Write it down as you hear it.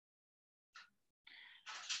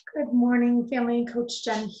Good morning, family and Coach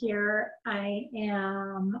Jenn here. I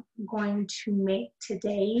am going to make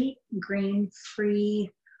today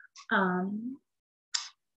grain-free,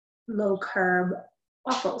 low-carb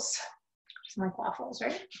waffles. Just like waffles,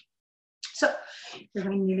 right? So you're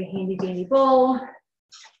going to need a handy dandy bowl.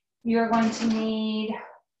 You're going to need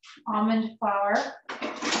almond flour,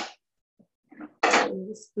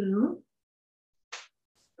 a spoon.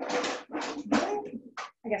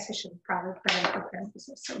 I guess I should probably put it up there because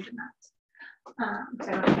I so do not. Because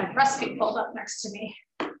I don't have my recipe pulled up next to me.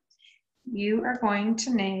 You are going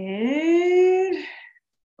to need,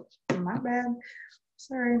 my bad,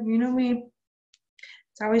 sorry, you know me.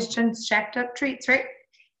 It's always Jen's jacked up treats, right?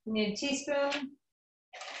 You need a teaspoon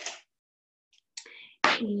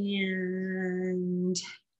and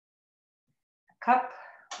a cup,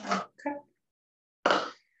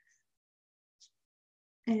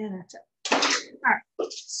 and that's it. All right,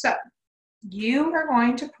 so you are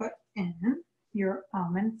going to put in your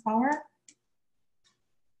almond flour.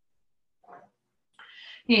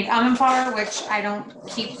 You need almond flour, which I don't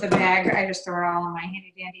keep the bag. I just throw it all in my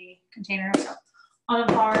handy dandy container. So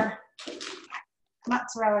almond flour,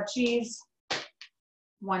 mozzarella cheese,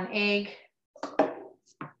 1 egg,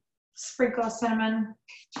 sprinkle of cinnamon,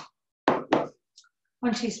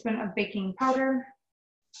 1 teaspoon of baking powder,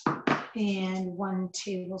 and 1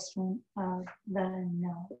 tablespoon of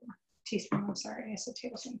vanilla. Teaspoon, I'm sorry, I said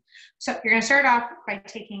tablespoon. So you're gonna start off by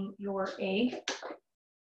taking your egg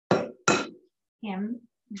and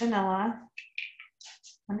vanilla,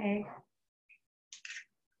 1 egg,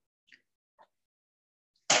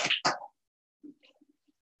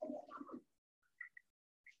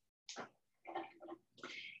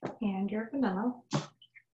 and your vanilla,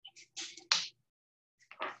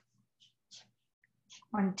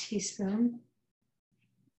 1 teaspoon,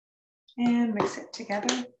 and mix it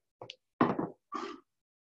together.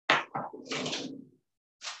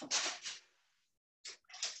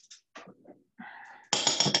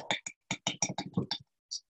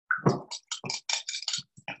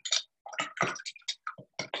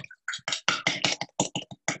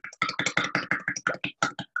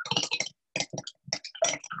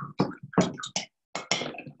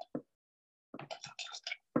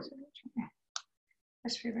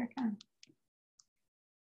 Back on.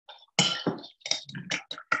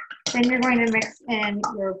 Then you're going to mix in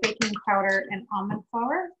your baking powder and almond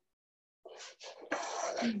flour.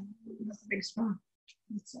 That's a big spoon.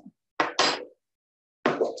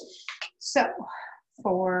 So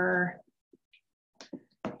for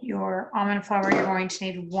your almond flour, you're going to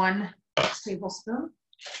need 1 tablespoon.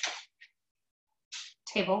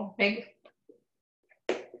 Big.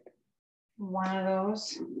 1 of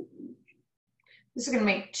those. This is going to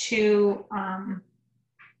make 2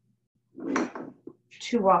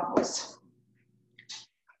 waffles.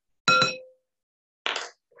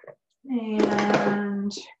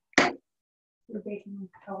 And your baking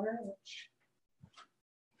powder, which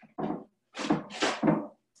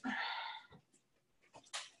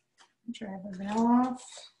dry the vanilla off.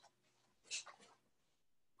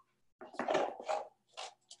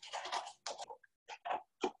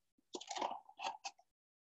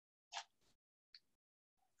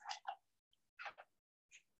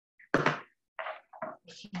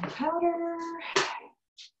 Powder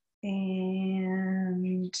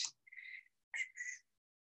and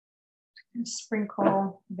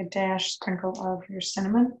sprinkle the sprinkle of your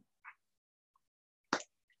cinnamon. A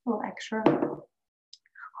little extra.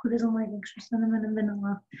 Who doesn't like extra cinnamon and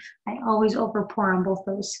vanilla? I always over pour on both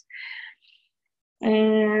those.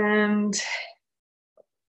 And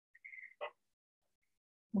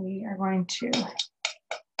we are going to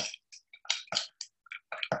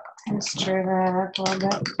and stir that a little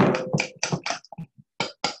bit.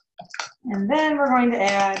 And then we're going to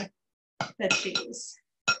add the cheese.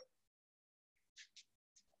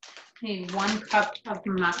 You need 1 cup of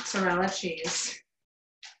mozzarella cheese.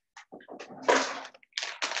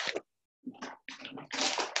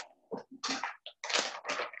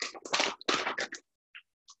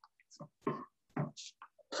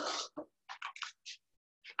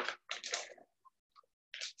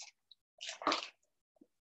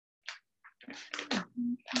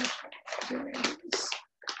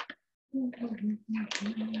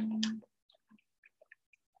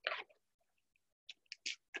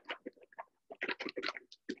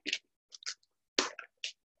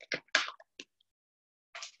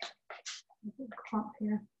 Clump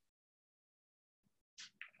here.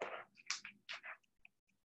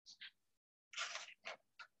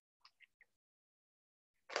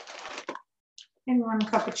 And 1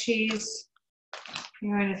 cup of cheese.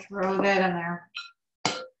 You're going to throw that in there.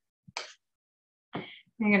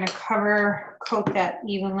 I'm gonna coat that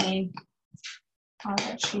evenly, all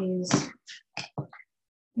that cheese.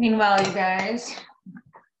 Meanwhile, you guys,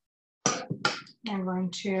 I'm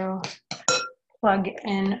going to plug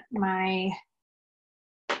in my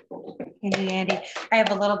handy dandy. I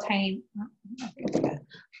have a little tiny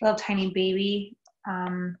baby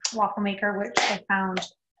waffle maker, which I found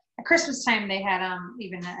at Christmas time. They had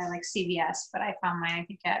even at like CVS, but I found mine I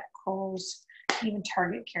think at Kohl's. Even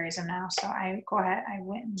Target carries them now. So I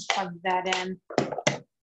went and plugged that in. Let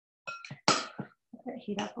it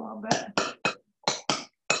heat up a little bit.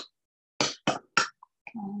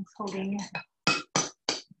 Folding.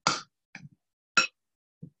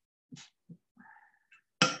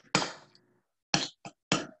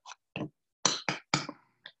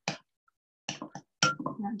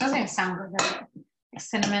 It doesn't even sound good, does it? Like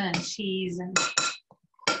cinnamon and cheese, and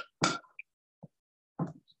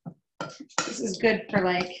this is good for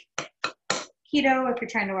like keto if you're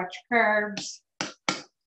trying to watch carbs.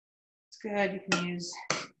 It's good. You can use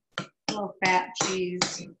low fat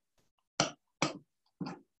cheese.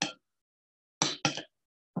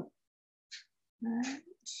 I'm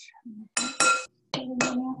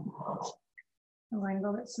going to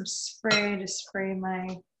go get some spray to spray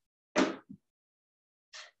my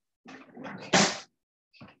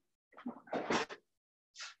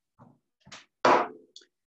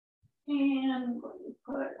and I'm going to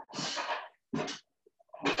put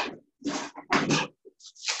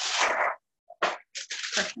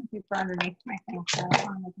parchment paper underneath my thing so I don't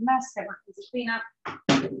want to make a mess. I work with the cleanup.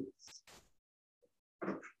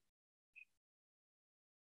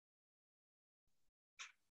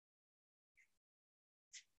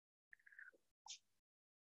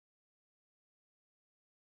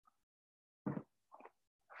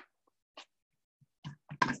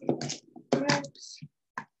 Oops.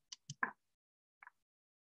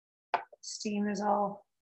 Steam is all,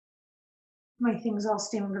 my thing's all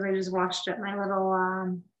steaming because I just washed it. My little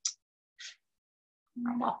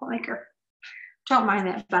waffle maker. Don't mind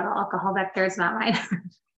that bottle alcohol back there, it's not mine.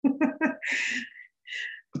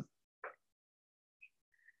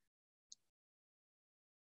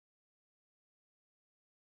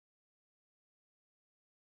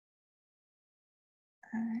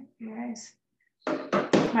 All right, you guys.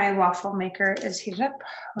 My waffle maker is heated up.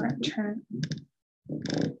 I'm going to turn it.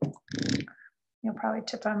 You'll probably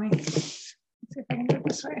tip on me. Let's see if I can do it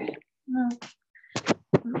this way. No.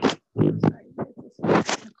 Sorry, this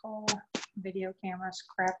technical video cameras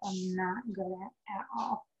crap I'm not good at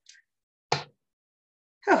all.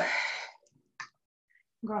 Whew.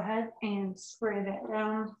 Go ahead and spray that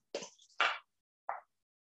down.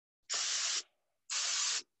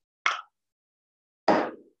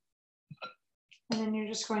 And then you're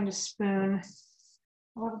just going to spoon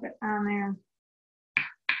a little bit on there.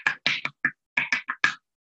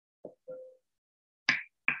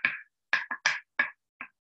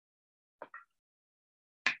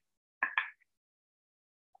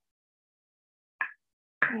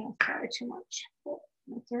 That's probably too much, but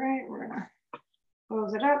that's all right. We're gonna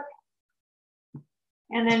close it up.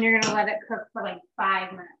 And then you're gonna let it cook for like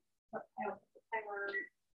 5 minutes. I'm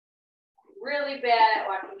really bad at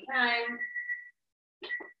watching time.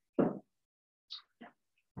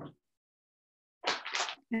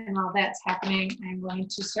 And while that's happening, I'm going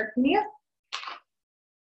to start cleaning up.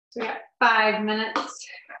 So we got 5 minutes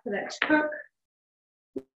for that to cook.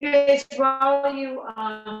 Okay, so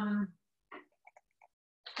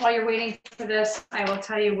while you're waiting for this, I will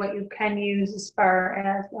tell you what you can use as far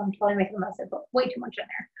as, I'm totally making a mess, I put way too much in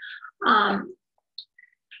there.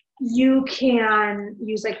 You can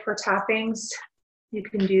use like for toppings, you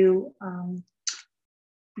can do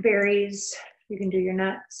berries, you can do your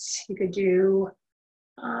nuts, you could do,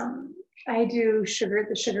 I do sugar,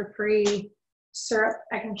 the sugar-free syrup.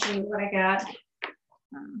 I can show you what I got.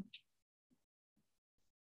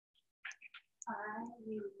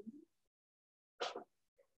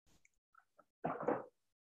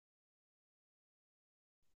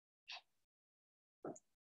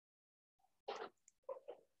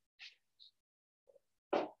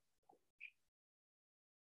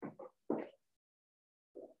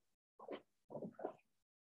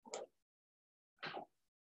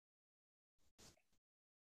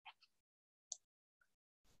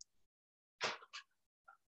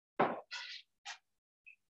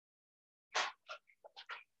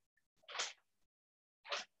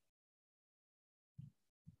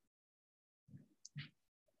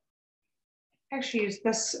 Actually use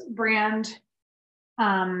this brand.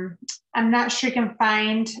 I'm not sure you can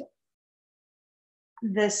find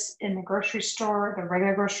this in the grocery store, the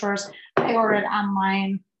regular grocery stores. I ordered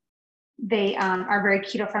online They are very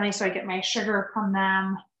keto friendly, so I get my sugar from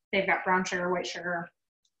them. They've got brown sugar, white sugar,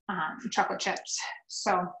 chocolate chips.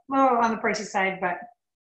 So a little on the pricey side, but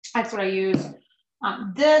that's what I use.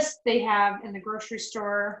 This they have in the grocery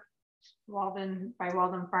store, Walden by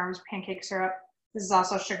Walden Farms pancake syrup. This is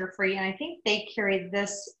also sugar-free, and I think they carry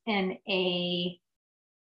this in a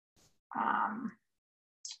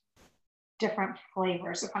different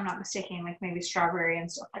flavors, if I'm not mistaken, like maybe strawberry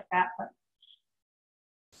and stuff like that. But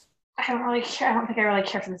I don't really care. I don't think I really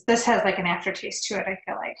care for this. This has like an aftertaste to it, I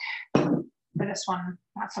feel like. For this one,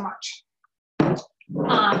 not so much.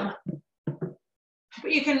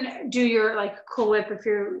 But you can do your like Cool Whip if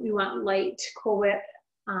you want light Cool Whip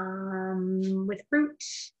with fruit.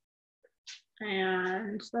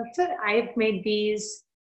 And that's it. I've made these,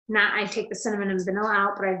 I take the cinnamon and vanilla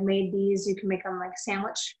out, but I've made these. You can make them like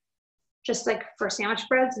sandwich, just like for sandwich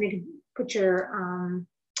breads. And you can put your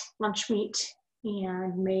lunch meat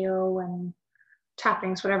and mayo and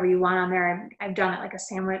toppings, whatever you want on there. I've done it like a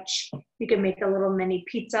sandwich. You can make a little mini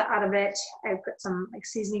pizza out of it. I put some like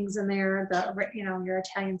seasonings in there, your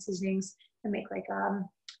Italian seasonings, and make like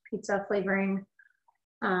pizza flavoring.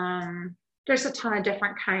 There's a ton of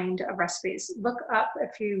different kind of recipes. Look up,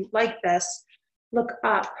 if you like this, look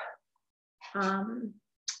up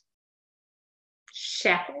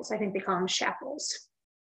shackles. I think they call them shackles.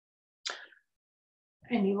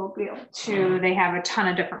 And you will be able to, they have a ton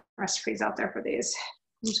of different recipes out there for these.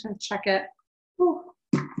 I'm just going to check it. Oh,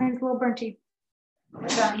 mine's a little burnty.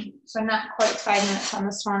 So not quite 5 minutes on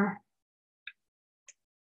this one.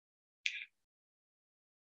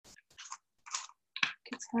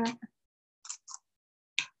 Gets hot.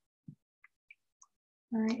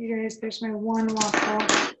 All right, you guys, there's my one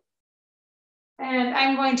waffle. And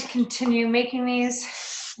I'm going to continue making these,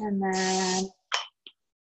 and then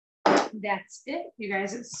that's it, you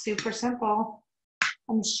guys. It's super simple.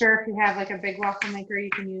 I'm sure if you have like a big waffle maker, you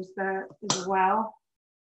can use that as well.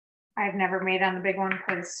 I've never made on the big one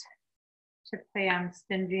because typically I'm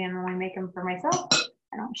stingy and only make them for myself.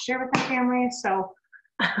 I don't share with my family, so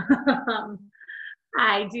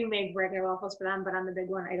I do make regular waffles for them, but on the big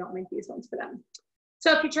one, I don't make these ones for them.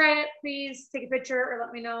 So if you try it, please take a picture or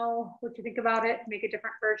let me know what you think about it. Make a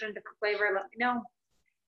different version, different flavor, let me know.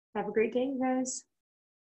 Have a great day, you guys.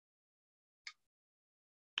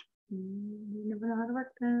 You never know how to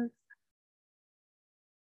work this.